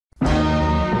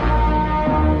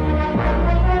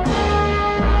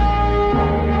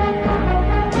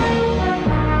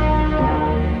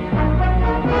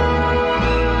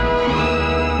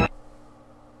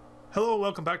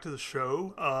welcome back to the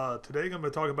show. Today I'm going to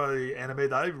talk about the anime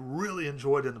that I've really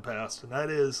enjoyed in the past, and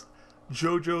that is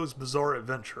JoJo's Bizarre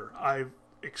Adventure. I've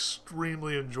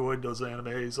extremely enjoyed those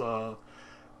animes.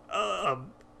 I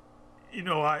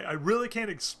really can't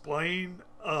explain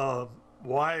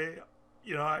why,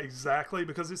 exactly,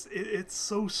 because it's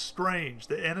so strange.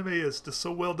 The anime is just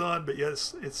so well done, but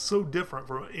yes, it's so different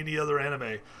from any other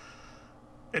anime,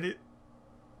 and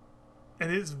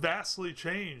it's vastly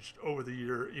changed over the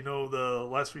year. The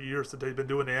last few years that they've been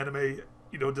doing the anime,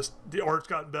 just the art's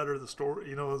gotten better. The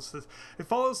story, it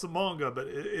follows the manga, but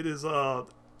it is.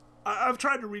 I've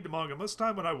tried to read the manga. Most of the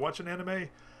time when I watch an anime,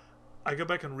 I go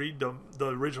back and read the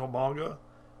original manga.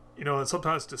 And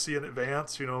sometimes to see in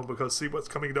advance, because see what's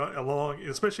coming down along,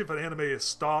 especially if an anime is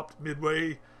stopped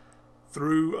midway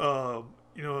through.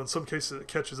 In some cases it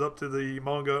catches up to the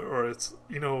manga, or it's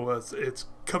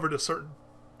covered a certain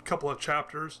couple of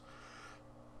chapters,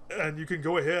 and you can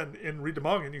go ahead and read the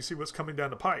manga and you see what's coming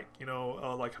down the pike,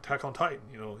 like Attack on Titan.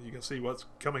 You can see what's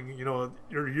coming. You're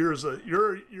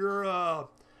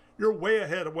way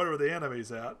ahead of whatever the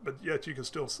anime's at, but yet you can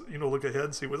still look ahead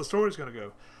and see where the story's going to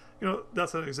go.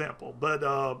 That's an example.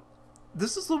 But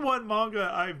this is the one manga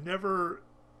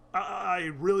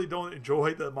I really don't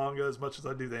enjoy the manga as much as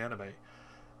I do the anime.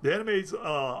 The anime's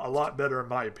a lot better in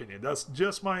my opinion. That's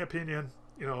just my opinion.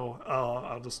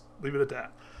 I'll just leave it at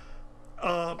that.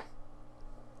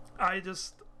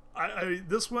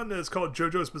 This one is called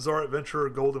JoJo's Bizarre Adventure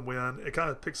Golden Wind. It kind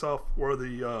of picks off where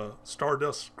the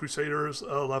Stardust Crusaders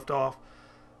left off.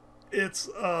 It's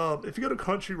if you go to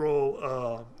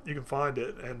Crunchyroll, you can find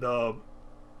it, and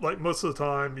like most of the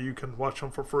time you can watch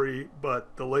them for free,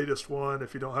 but the latest one,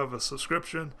 if you don't have a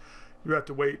subscription, you have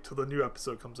to wait till the new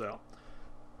episode comes out.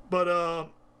 But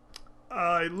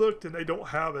I looked and they don't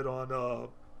have it on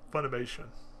Funimation,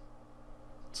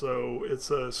 so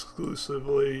it's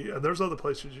exclusively, and there's other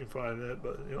places you can find it,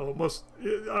 but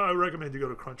I recommend you go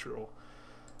to Crunchyroll.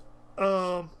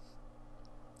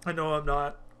 I know I'm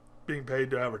not being paid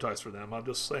to advertise for them. I'm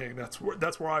just saying that's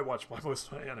where I watch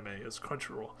most of my anime is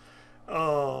Crunchyroll.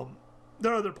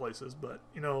 There are other places, but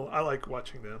I like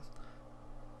watching them.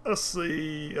 Let's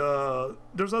see.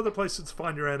 There's other places to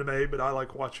find your anime, but I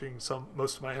like watching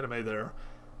most of my anime there.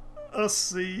 Let's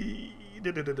see.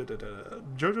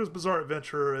 JoJo's Bizarre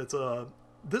Adventure. It's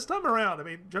this time around. I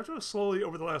mean, JoJo slowly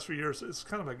over the last few years. It's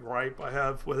kind of a gripe I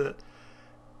have with it.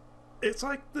 It's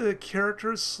like the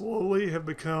characters slowly have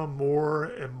become more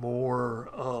and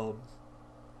more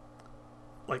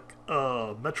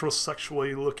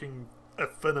metrosexually looking,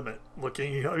 effeminate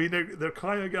looking. I mean, they're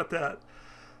kind of got that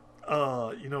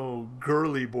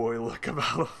girly boy look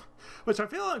about them, which I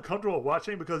feel uncomfortable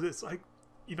watching because it's like,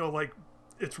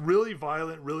 it's really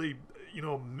violent, really,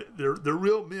 they're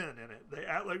real men in it. They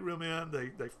act like real men,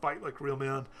 they fight like real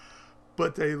men,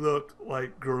 but they look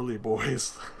like girly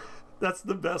boys. That's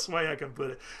the best way I can put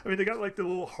it. I mean, they got like the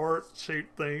little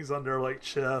heart-shaped things on their like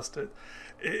chest.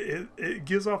 It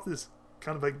gives off this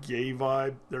kind of a gay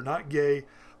vibe. They're not gay,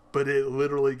 but it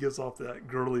literally gives off that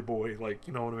girly boy, like,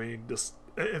 you know what I mean? Just,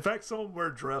 in fact, some of them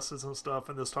wear dresses and stuff,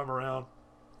 and this time around,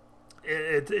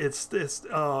 it's this.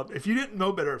 If you didn't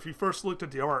know better, if you first looked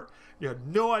at the art, you had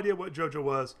no idea what JoJo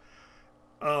was.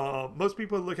 Most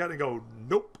people look at it and go,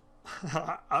 "Nope,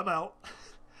 I'm out."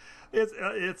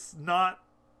 It's not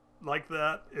like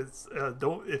that. It's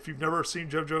if you've never seen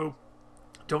JoJo,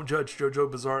 don't judge JoJo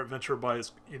Bizarre Adventure by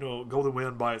its Golden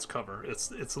Wind by its cover.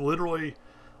 It's literally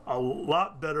a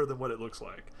lot better than what it looks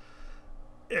like,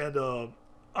 and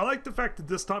I like the fact that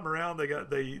this time around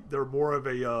they're more of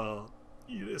a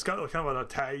it's got kind of an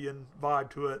Italian vibe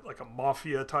to it, like a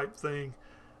mafia type thing.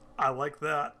 I like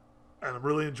that, and I'm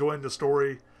really enjoying the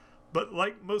story. But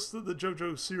like most of the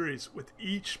JoJo series, with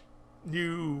each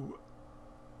new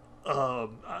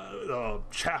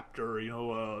chapter, a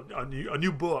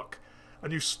new book, a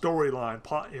new storyline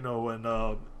plot, and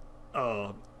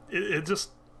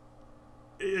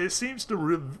it seems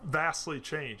to vastly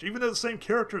change. Even though the same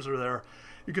characters are there,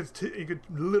 you could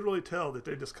literally tell that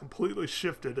they just completely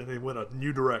shifted and they went a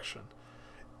new direction.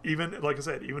 Even, like I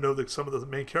said, even though some of the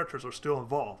main characters are still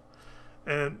involved,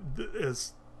 and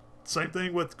it's same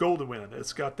thing with Golden Wind.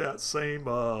 It's got that same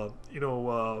vibe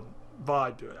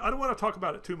to it. I don't want to talk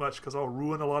about it too much because I'll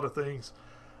ruin a lot of things.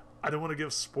 I don't want to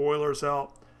give spoilers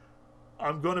out.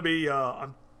 I'm going to be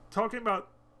I'm talking about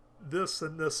this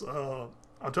and this. I'm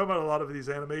talking about a lot of these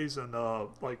animes and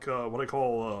what I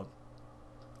call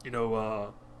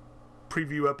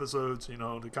preview episodes,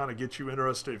 to kind of get you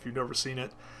interested if you've never seen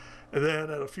it. And then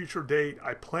at a future date,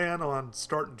 I plan on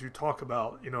starting to talk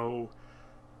about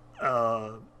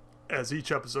as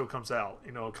each episode comes out.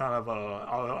 You know, kind of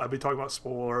I'll be talking about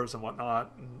spoilers and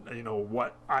whatnot, and, you know,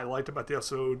 what I liked about the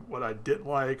episode, what I didn't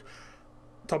like.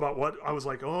 Talk about what I was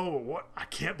like, oh, what, I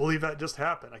can't believe that just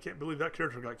happened. I can't believe that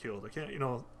character got killed. I can't, you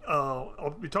know,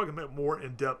 I'll be talking about more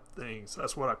in-depth things.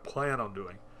 That's what I plan on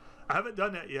doing. I haven't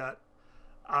done that yet.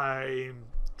 I'm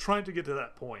trying to get to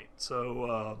that point.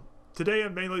 So today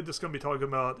I'm mainly just going to be talking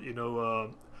about, you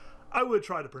know, I would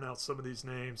try to pronounce some of these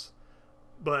names,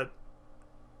 but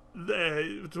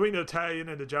between the Italian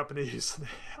and the Japanese,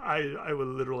 I would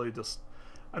literally just,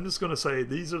 I'm just going to say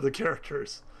these are the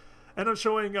characters. And I'm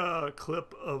showing a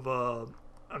clip of,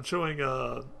 I'm showing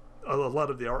a lot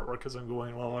of the artwork as I'm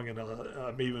going along, and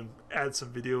I'm even add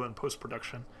some video in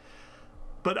post-production.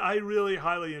 But I really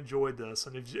highly enjoyed this,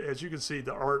 and as you can see,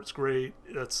 the art's great.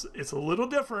 It's a little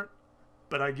different,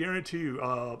 but I guarantee you,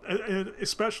 and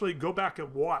especially go back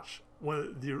and watch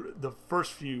the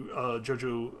first few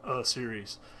JoJo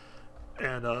series,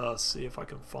 and see if I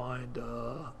can find,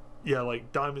 yeah,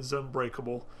 like Diamond's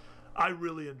Unbreakable. I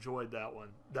really enjoyed that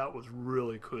one. That was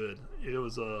really good. It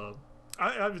was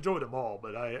I've enjoyed them all,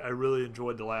 but I really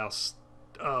enjoyed the last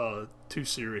 2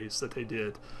 series that they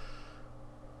did.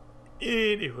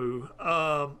 Anywho,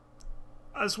 I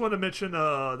just want to mention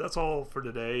that's all for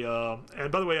today.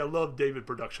 And by the way, I love David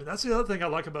production. That's the other thing I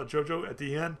like about JoJo. At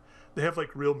the end, they have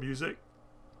like real music.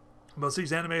 Most of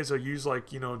these animes are used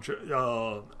like, you know,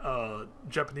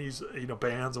 Japanese, you know,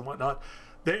 bands and whatnot.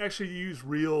 They actually use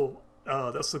real.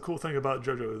 That's the cool thing about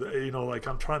JoJo. You know, like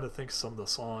I'm trying to think of some of the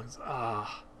songs.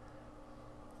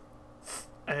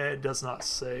 It does not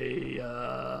say.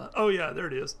 Oh yeah, there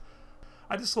it is.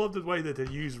 I just love the way that they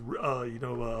use,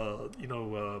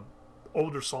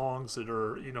 older songs that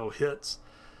are, you know, hits.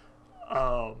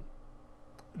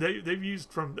 They've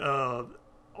used from the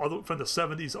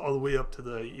 70s all the way up to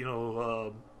the, you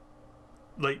know,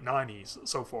 late 90s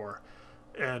so far.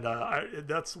 And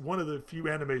that's one of the few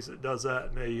animes that does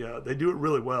that, and they do it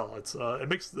really well. It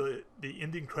makes the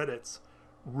ending credits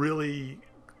really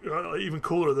even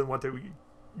cooler than what they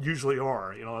usually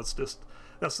are. You know, it's just,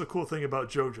 that's the cool thing about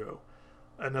JoJo,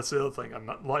 and that's the other thing.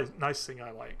 Nice thing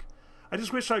I like. I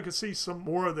just wish I could see some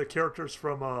more of the characters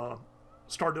from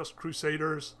Stardust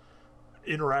Crusaders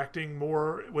interacting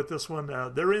more with this one.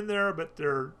 They're in there, but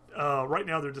they're right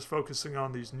now they're just focusing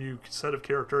on these new set of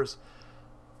characters.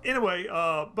 Anyway,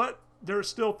 but there's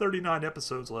still 39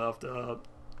 episodes left.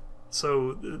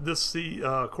 So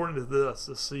according to this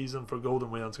season for Golden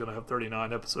Wind is going to have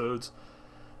 39 episodes.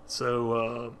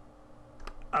 So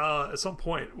at some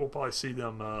point we'll probably see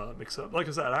them mix up. Like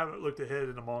I said, I haven't looked ahead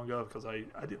in the manga because I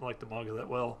didn't like the manga that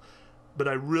well, but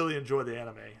I really enjoy the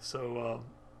anime. So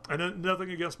and nothing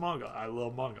against manga. I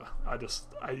love manga.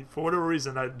 For whatever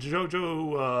reason,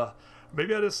 JoJo,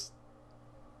 maybe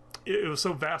it was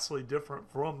so vastly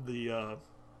different from the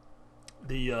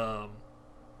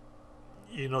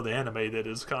you know, the anime that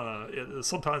is kind of,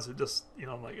 sometimes it just, you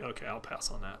know, I'm like, okay, I'll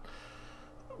pass on that,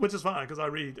 which is fine because I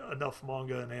read enough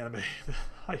manga and anime.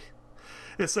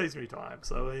 It saves me time.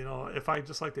 So, you know, if I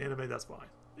just like the anime, that's fine.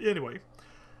 Anyway,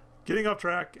 getting off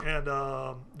track, and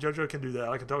JoJo can do that.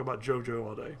 I can talk about JoJo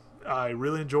all day. I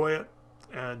really enjoy it,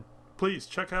 and please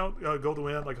check out Golden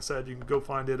Wind. Like I said, you can go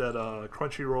find it at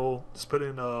Crunchyroll. Just put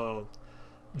in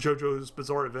JoJo's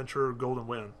Bizarre Adventure Golden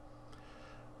Wind.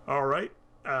 All right,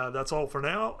 that's all for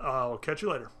now. I'll catch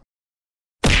you later.